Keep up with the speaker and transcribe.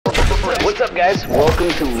What's up, guys? Welcome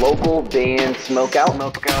to local band Smokeout.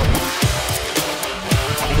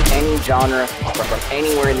 Any genre from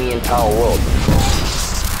anywhere in the entire world.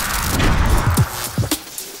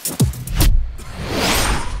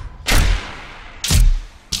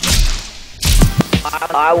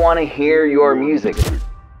 I want to hear your music.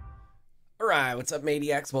 Alright, what's up,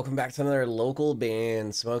 Maniacs? Welcome back to another local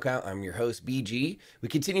band Smokeout. I'm your host, BG. We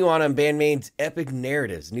continue on Band-Maid's Epic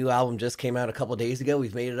Narratives. New album just came out a couple days ago.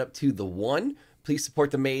 We've made it up to the 1. Please support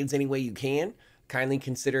the Maids any way you can. Kindly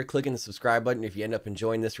consider clicking the subscribe button if you end up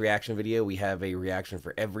enjoying this reaction video. We have a reaction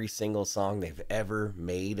for every single song they've ever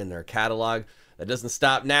made in their catalog. That doesn't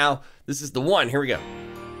stop now. This is the 1. Here we go.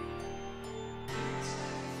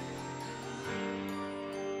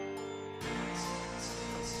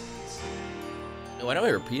 Oh, I don't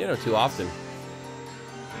hear piano too often.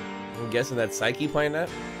 I'm guessing that's Psyche playing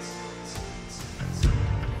that.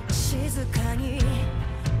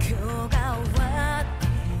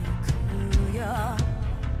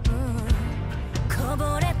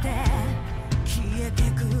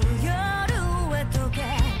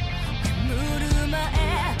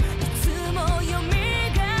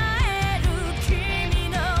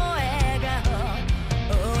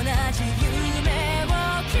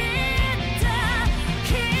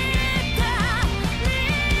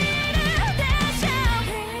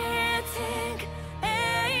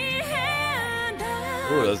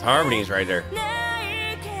 Ooh, those harmonies right there.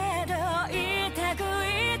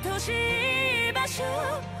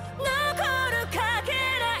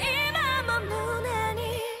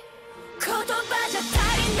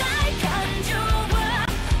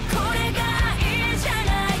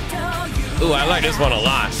 Ooh, I like this one a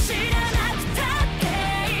lot.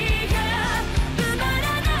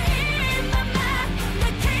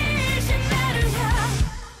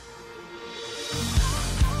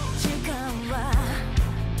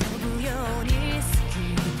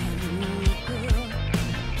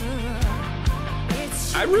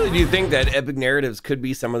 I really do think that Epic Narratives could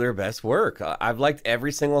be some of their best work. I've liked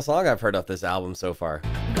every single song I've heard off this album so far.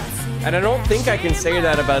 And I don't think I can say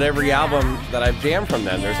that about every album that I've jammed from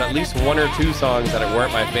them. There's at least 1 or 2 songs that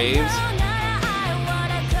weren't my faves.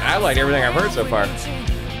 I like everything I've heard so far.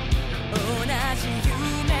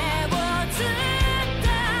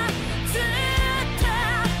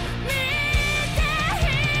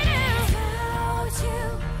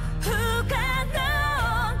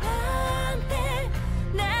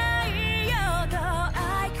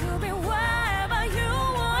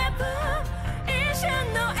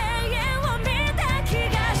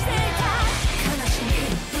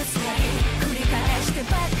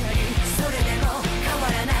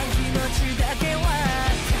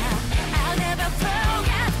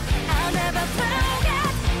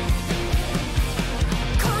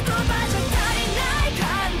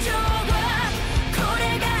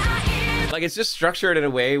 Like, it's just structured in a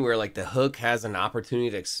way where, like, the hook has an opportunity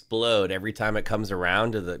to explode every time it comes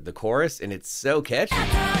around to the chorus, and it's so catchy.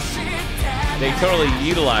 They totally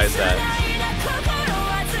utilize that.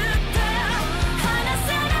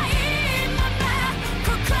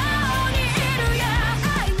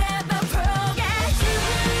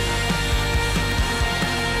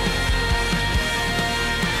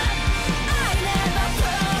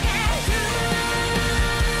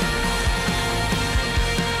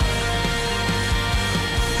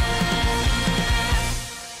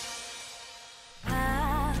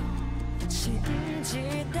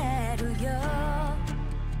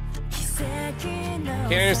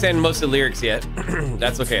 Can't understand most of the lyrics yet.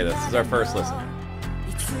 That's okay, this is our first listen.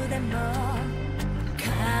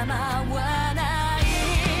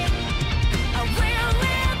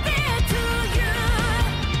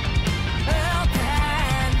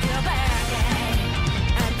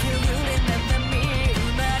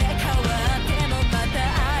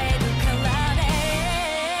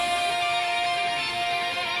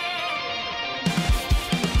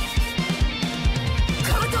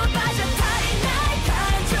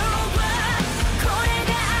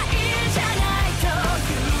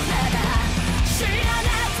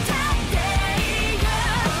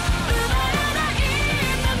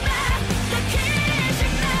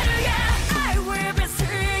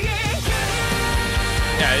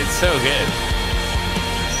 Yeah, it's so good.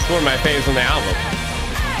 It's one of my favorites on the album.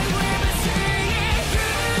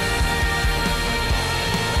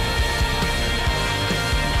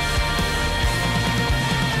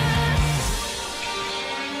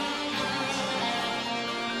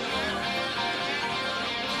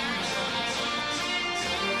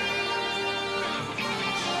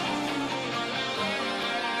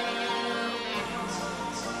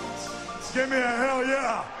 Give me a hell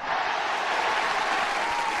yeah.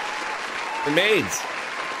 The Maids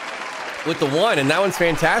with the one, and that one's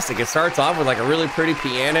fantastic. It starts off with like a really pretty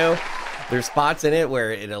piano. There's spots in it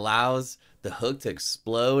where it allows the hook to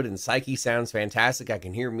explode, and Psyche sounds fantastic. I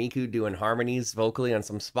can hear Miku doing harmonies vocally on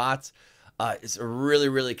some spots. It's a really,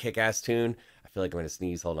 really kick-ass tune. I feel like I'm gonna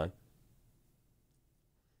sneeze. Hold on.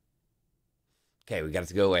 Okay, we got it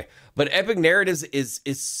to go away. But Epic Narratives is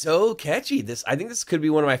so catchy. I think this could be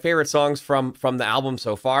one of my favorite songs from the album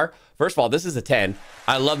so far. First of all, this is a 10.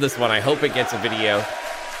 I love this one. I hope it gets a video.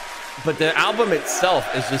 But the album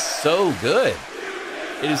itself is just so good.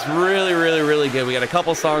 It is really, really, really good. We got a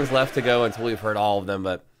couple songs left to go until we've heard all of them,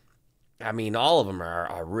 but I mean, all of them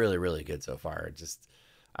are really, really good so far.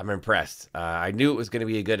 I'm impressed. I knew it was going to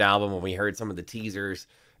be a good album when we heard some of the teasers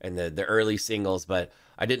and the early singles, but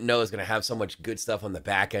I didn't know it was going to have so much good stuff on the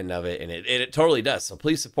back end of it, and it totally does. So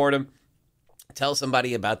please support him. Tell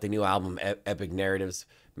somebody about the new album, Epic Narratives.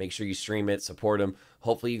 Make sure you stream it, support them.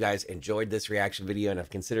 Hopefully you guys enjoyed this reaction video and have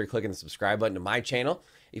considered clicking the subscribe button to my channel.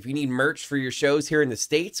 If you need merch for your shows here in the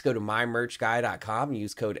States, go to mymerchguy.com and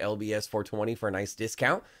use code LBS420 for a nice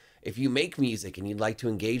discount. If you make music and you'd like to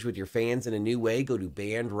engage with your fans in a new way, go to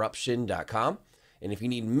bandruption.com. And if you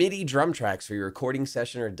need MIDI drum tracks for your recording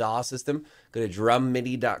session or DAW system, go to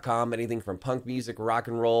drummidi.com. Anything from punk music, rock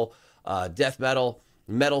and roll, death metal,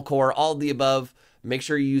 metalcore, all of the above. Make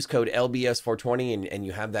sure you use code LBS420 and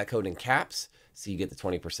you have that code in caps so you get the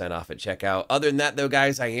 20% off at checkout. Other than that, though,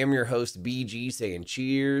 guys, I am your host, BG, saying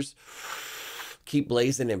cheers. Keep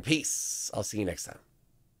blazing and peace. I'll see you next time.